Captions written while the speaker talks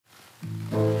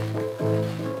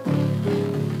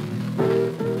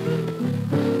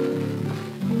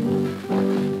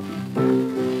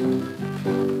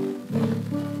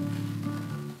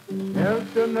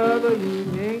another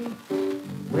evening,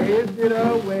 wasted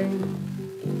away,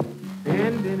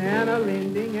 spending and a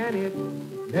lending, and it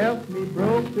left me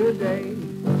broke today.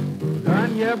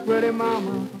 Run your pretty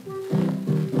mama,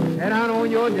 and I know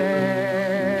your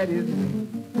daddy's me.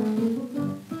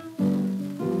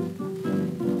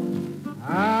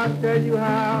 I'll tell you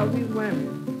how these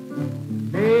women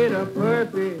made a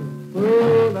perfect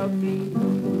fool of me.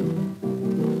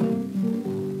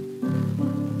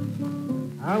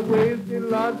 I wasted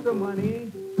lots of money,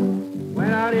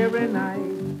 went out every night.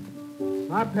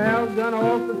 My pals done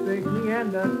all to fix me,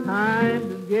 and the times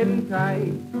is getting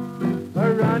tight.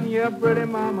 But run your pretty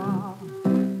mama,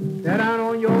 that I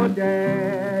know your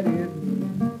daddy's me.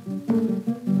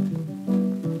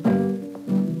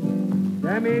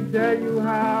 Let me tell you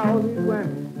how these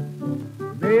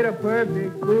women made a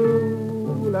perfect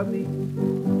fool of me.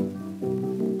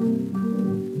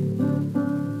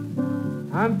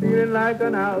 I'm feeling like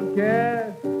an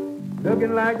outcast,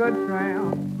 looking like a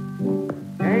tramp.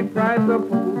 Ain't price a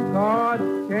postcard,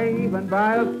 can't even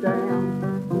buy a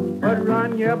stamp. But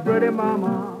run your pretty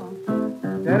mama,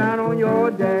 that I know your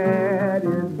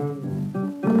daddy's me.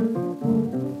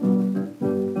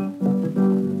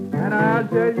 And I'll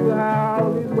tell you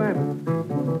how these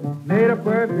women made a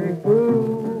perfect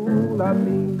fool of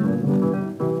me.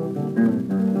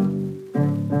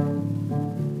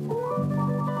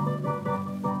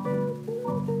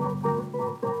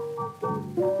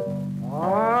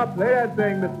 Oh, play that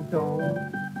thing, Mr. Tone.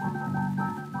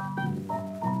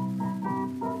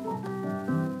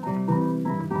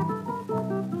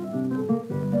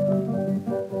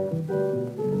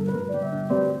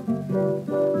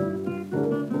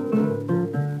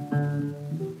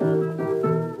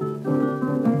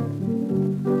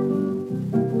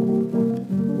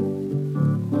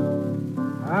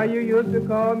 How you used to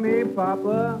call me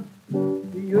Papa,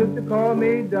 you used to call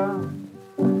me Dumb.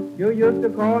 You used to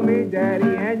call me Daddy,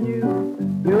 and you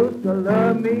used to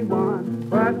love me once.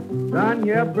 But run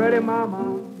your pretty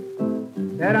mama,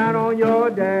 that I know your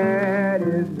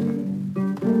daddy's me.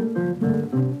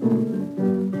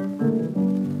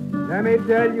 Let me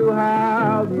tell you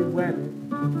how these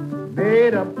women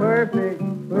made a perfect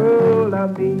fool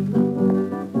of me.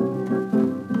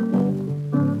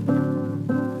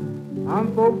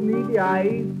 Some folks need the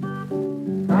ice,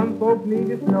 some folks need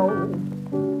the snow.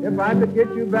 If I could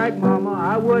get you back, mama,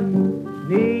 I wouldn't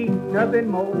need nothing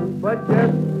more. But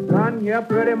just run your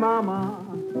pretty mama,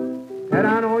 that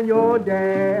I know your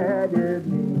daddy's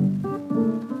me.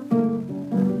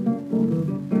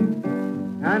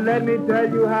 And let me tell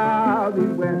you how these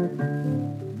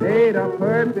women made a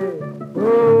perfect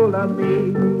fool of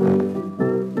me.